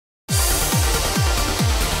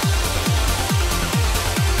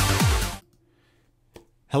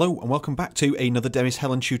Hello and welcome back to another Demis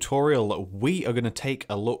Hellen tutorial. We are going to take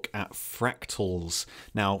a look at fractals.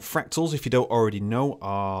 Now, fractals, if you don't already know,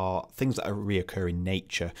 are things that reoccur in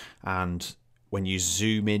nature, and when you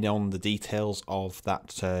zoom in on the details of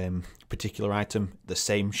that particular item, the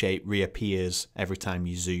same shape reappears every time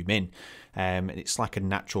you zoom in. It's like a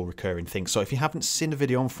natural recurring thing. So if you haven't seen a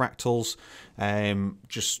video on fractals,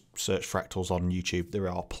 just search fractals on YouTube. There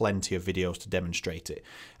are plenty of videos to demonstrate it.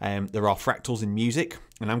 There are fractals in music,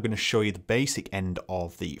 and I'm going to show you the basic end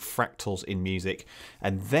of the fractals in music.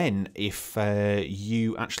 And then if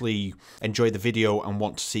you actually enjoy the video and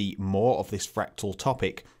want to see more of this fractal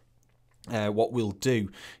topic, what we'll do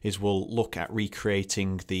is we'll look at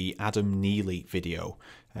recreating the Adam Neely video,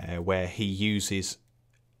 where he uses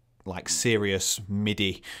like serious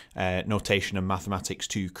MIDI notation and mathematics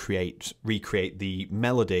to recreate the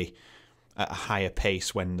melody at a higher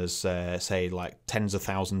pace when there's say like tens of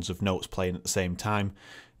thousands of notes playing at the same time,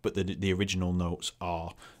 but the original notes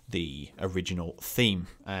are the original theme.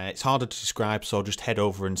 It's harder to describe, so just head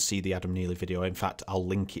over and see the Adam Neely video. In fact, I'll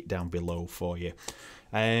link it down below for you.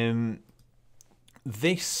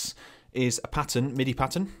 This is a pattern, MIDI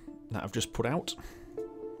pattern, that I've just put out.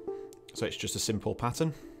 So it's just a simple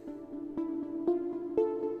pattern.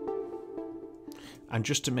 And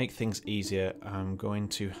just to make things easier, I'm going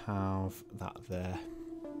to have that there.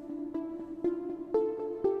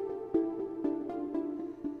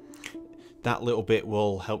 That little bit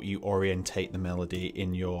will help you orientate the melody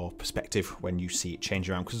in your perspective when you see it change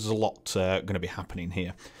around, because there's a lot going to be happening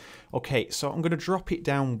here. Okay, so I'm going to drop it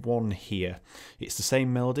down one here. It's the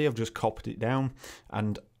same melody, I've just copied it down,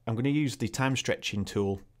 and I'm going to use the time stretching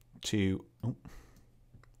tool to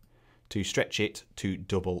stretch it to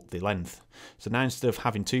double the length. So now instead of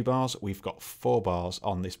having 2 bars, we've got 4 bars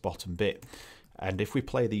on this bottom bit. And if we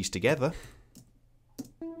play these together,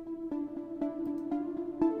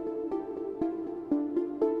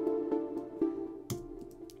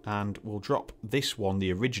 and we'll drop this one,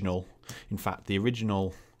 the original. In fact, the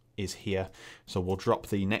original is here, so we'll drop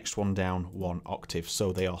the next one down 1 octave,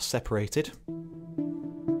 so they are separated.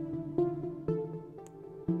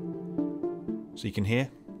 So you can hear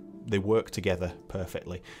they work together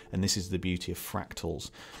perfectly, and this is the beauty of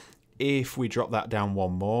fractals. If we drop that down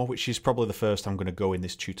 1 more, which is probably the first I'm going to go in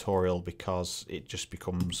this tutorial, because it just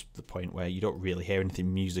becomes the point where you don't really hear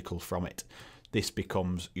anything musical from it. This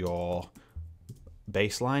becomes your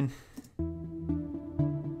bass line.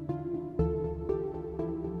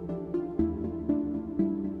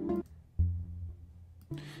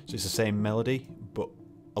 So it's the same melody, but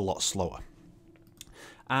a lot slower.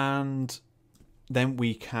 And then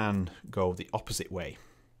we can go the opposite way.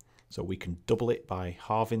 So we can double it by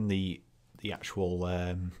halving the actual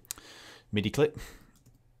MIDI clip,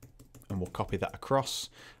 and we'll copy that across.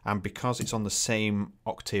 And because it's on the same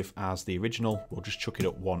octave as the original, we'll just chuck it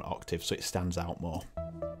up 1 octave so it stands out more.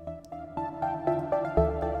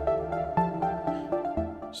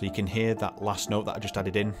 So you can hear that last note that I just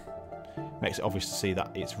added in. Makes it obvious to see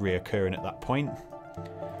that it's reoccurring at that point.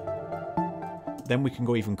 Then we can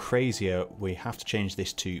go even crazier. We have to change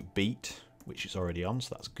this to beat, which is already on,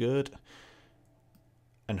 so that's good.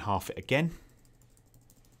 And half it again.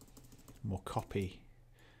 We'll copy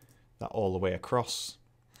that all the way across.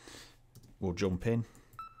 We'll jump in,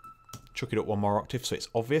 chuck it up 1 more octave so it's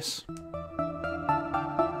obvious.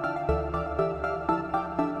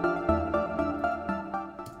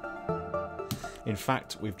 In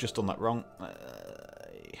fact, we've just done that wrong.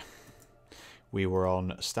 We were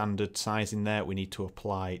on standard sizing there. We need to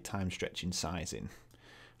apply time stretching sizing.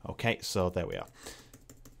 Okay, so there we are.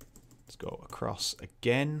 Let's go across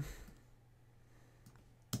again.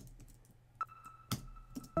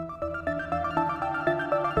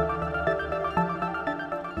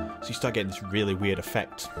 So you start getting this really weird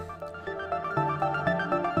effect.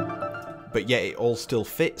 But yet it all still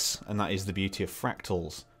fits, and that is the beauty of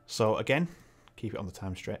fractals. So again, keep it on the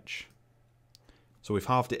time stretch. So we've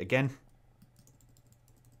halved it again.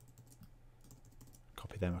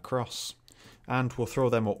 Copy them across, and we'll throw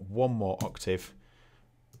them up 1 more octave.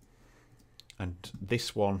 And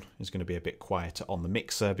this one is going to be a bit quieter on the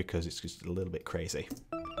mixer because it's just a little bit crazy.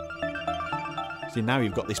 See, now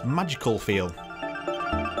you've got this magical feel.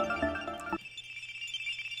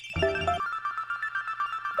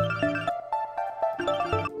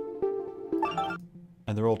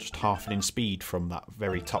 And they're all just halving in speed from that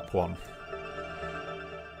very top one.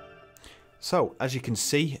 So, as you can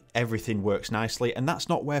see, everything works nicely, and that's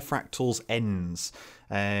not where fractals ends.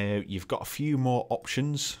 You've got a few more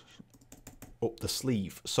options up the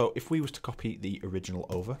sleeve. So if we was to copy the original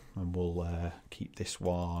over, and we'll keep this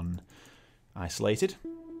one isolated.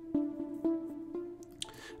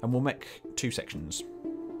 and we'll make 2 sections.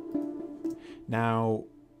 Now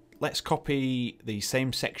let's copy the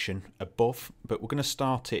same section above, but we're going to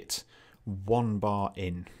start it 1 bar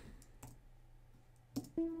in.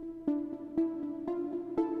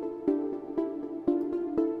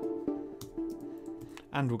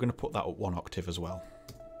 And we're going to put that up 1 octave as well.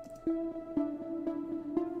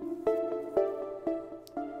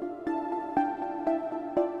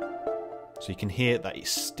 So you can hear that it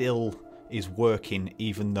still is working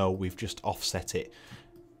even though we've just offset it.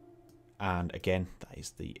 And again, that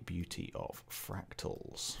is the beauty of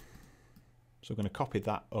fractals. So we're going to copy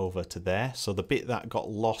that over to there. So the bit that got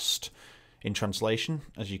lost in translation,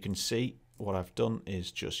 as you can see, what I've done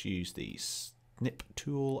is just use the snip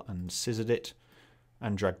tool and scissored it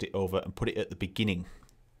and dragged it over and put it at the beginning,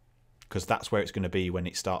 because that's where it's going to be when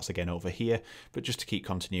it starts again over here, but just to keep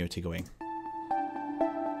continuity going.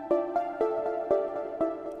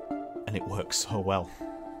 And it works so well.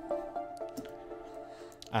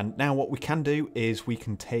 And now what we can do is we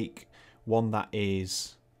can take one that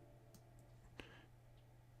is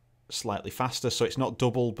slightly faster, so it's not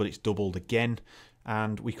doubled, but it's doubled again,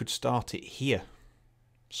 and we could start it here,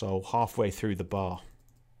 so halfway through the bar,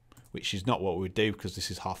 which is not what we would do because this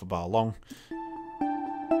is half a bar long.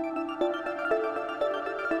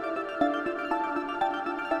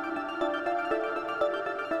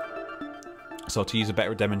 So to use a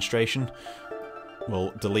better demonstration,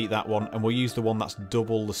 we'll delete that one and we'll use the one that's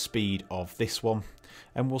double the speed of this one,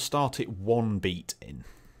 and we'll start it 1 beat in,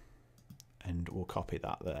 and we'll copy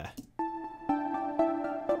that there,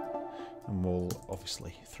 and we'll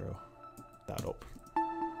obviously throw that up.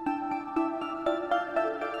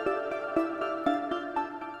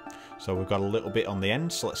 So we've got a little bit on the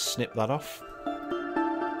end, so let's snip that off.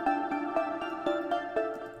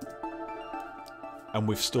 And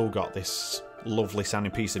we've still got this lovely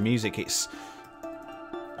sounding piece of music.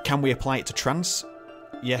 Can we apply it to trance?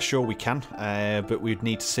 Yeah, sure we can, but we'd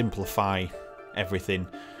need to simplify everything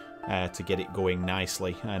to get it going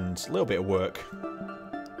nicely, and a little bit of work.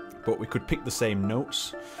 But we could pick the same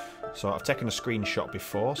notes. So I've taken a screenshot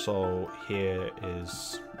before, so here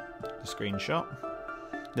is the screenshot.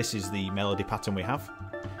 This is the melody pattern we have.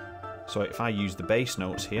 So if I use the bass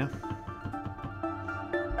notes here,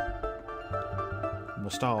 we'll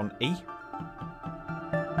start on E,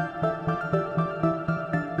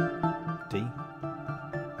 D,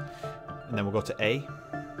 and then we'll go to A,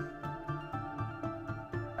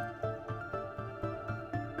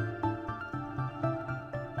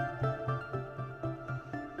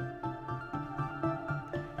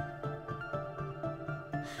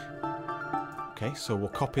 okay, so we'll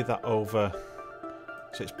copy that over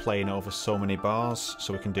so it's playing over so many bars,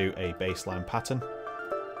 so we can do a bass line pattern.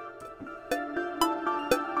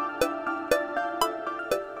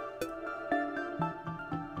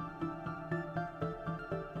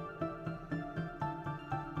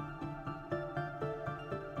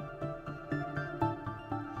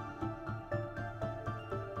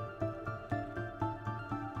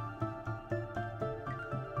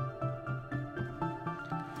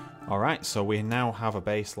 Alright, so we now have a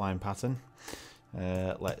bass line pattern.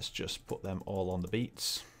 Let's just put them all on the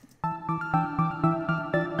beats.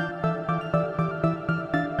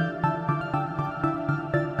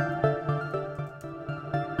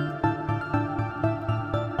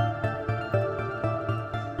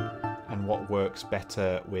 And what works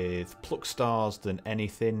better with pluck stars than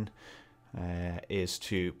anything is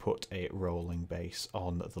to put a rolling bass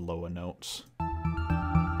on the lower notes.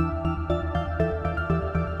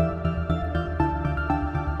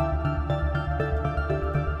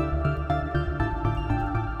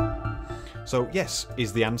 So yes,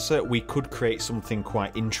 is the answer. We could create something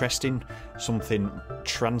quite interesting, something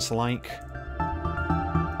trance-like.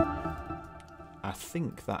 I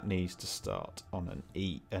think that needs to start on an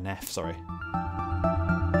F, sorry.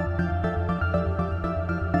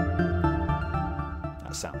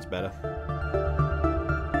 That sounds better.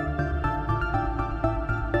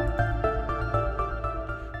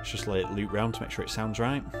 Let's just let it loop round to make sure it sounds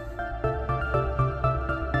right.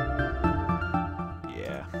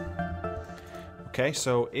 Okay,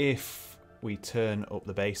 so if we turn up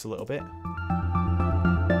the bass a little bit.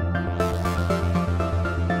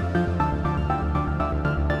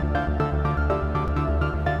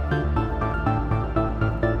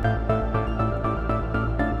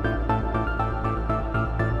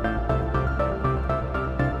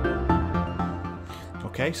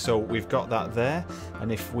 Okay, so we've got that there,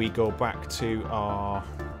 and if we go back to our...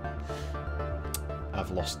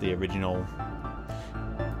 I've lost the original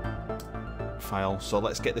file, so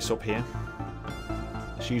let's get this up here.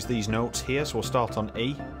 Let's use these notes here, so we'll start on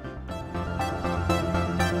E.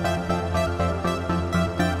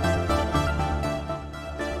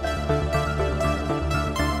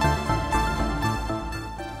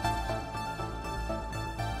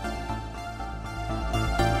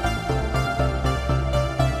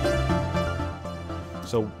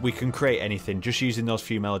 So we can create anything just using those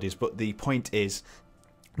few melodies, but the point is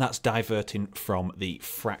that's diverting from the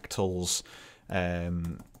Fractals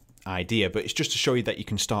idea, but it's just to show you that you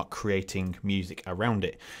can start creating music around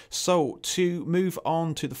it. So to move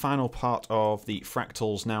on to the final part of the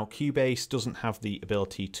Fractals, now Cubase doesn't have the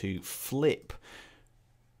ability to flip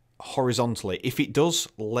horizontally. If it does,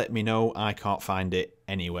 let me know. I can't find it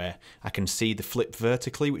anywhere. I can see the flip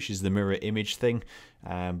vertically, which is the mirror image thing,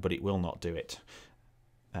 but it will not do it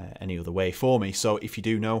any other way for me. So if you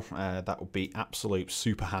do know, that would be absolute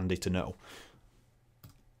super handy to know.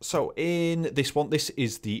 So in this one, this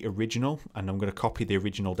is the original, and I'm going to copy the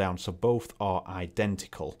original down so both are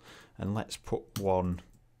identical. And let's put one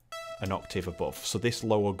an octave above. So this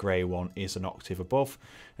lower grey one is an octave above,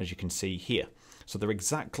 as you can see here. So they're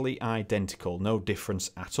exactly identical, no difference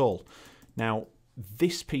at all. Now,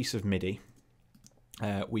 this piece of MIDI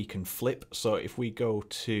we can flip. So if we go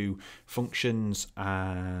to functions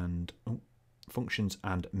and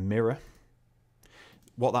mirror,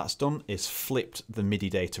 what that's done is flipped the MIDI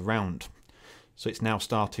data round. So it's now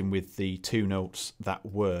starting with the two notes that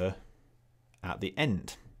were at the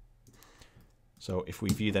end. So if we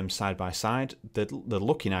view them side by side, they're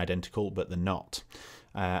looking identical, but they're not.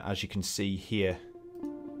 As you can see here,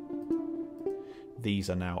 these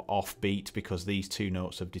are now offbeat because these two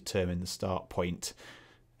notes have determined the start point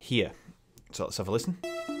here. So let's have a listen.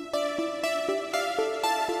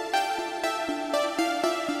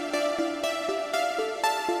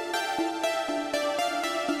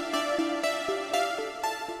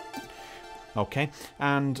 Okay,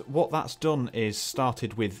 and what that's done is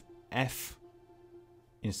started with F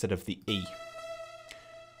instead of the E.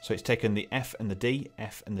 So it's taken the F and the D,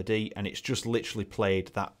 F and the D, and it's just literally played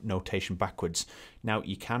that notation backwards. Now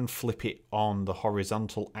you can flip it on the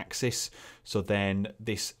horizontal axis, so then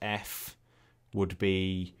this F would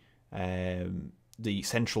be the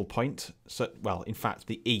central point. So, well, in fact,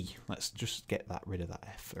 the E. Let's just get rid of that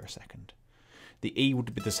F for a second. The E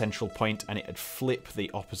would be the central point, and it would flip the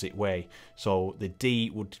opposite way. So the D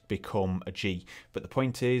would become a G. But the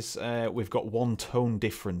point is, we've got one tone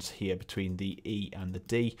difference here between the E and the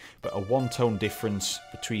D, but a one tone difference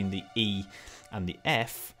between the E and the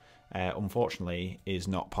F, unfortunately, is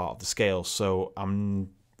not part of the scale. So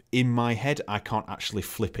in my head, I can't actually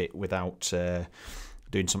flip it without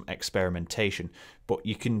doing some experimentation. But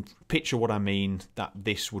you can picture what I mean, that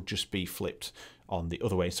this would just be flipped on the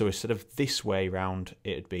other way. So instead of this way round,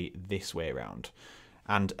 it'd be this way round.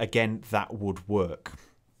 And again, that would work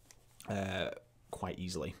quite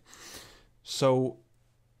easily. So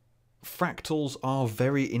fractals are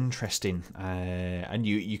very interesting, and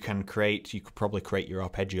you could probably create your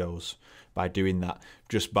arpeggios by doing that,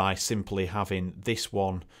 just by simply having this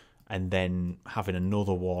one and then having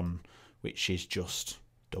another one which is just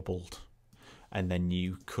doubled. And then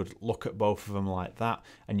you could look at both of them like that,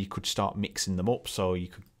 and you could start mixing them up. So you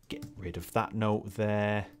could get rid of that note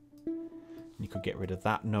there, you could get rid of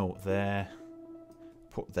that note there,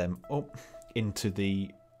 put them up into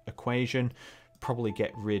the equation, probably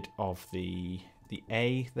get rid of the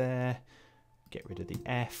A there, get rid of the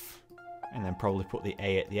F, and then probably put the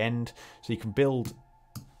A at the end. So you can build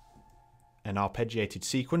an arpeggiated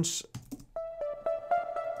sequence.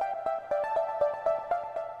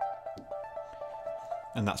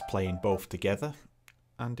 And that's playing both together,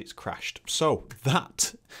 and it's crashed. So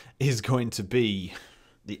that is going to be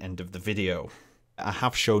the end of the video. I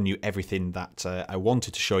have shown you everything that I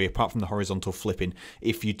wanted to show you, apart from the horizontal flipping.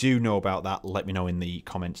 If you do know about that, let me know in the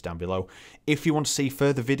comments down below. If you want to see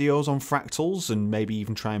further videos on fractals, and maybe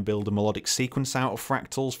even try and build a melodic sequence out of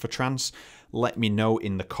fractals for trance, let me know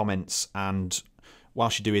in the comments. And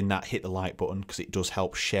whilst you're doing that, hit the like button, because it does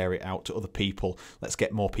help share it out to other people. Let's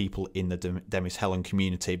get more people in the Demis Hellen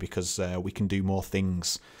community, because we can do more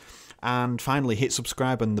things. And finally, hit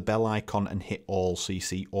subscribe and the bell icon, and hit all so you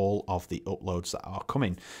see all of the uploads that are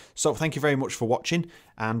coming. So thank you very much for watching,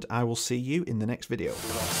 and I will see you in the next video.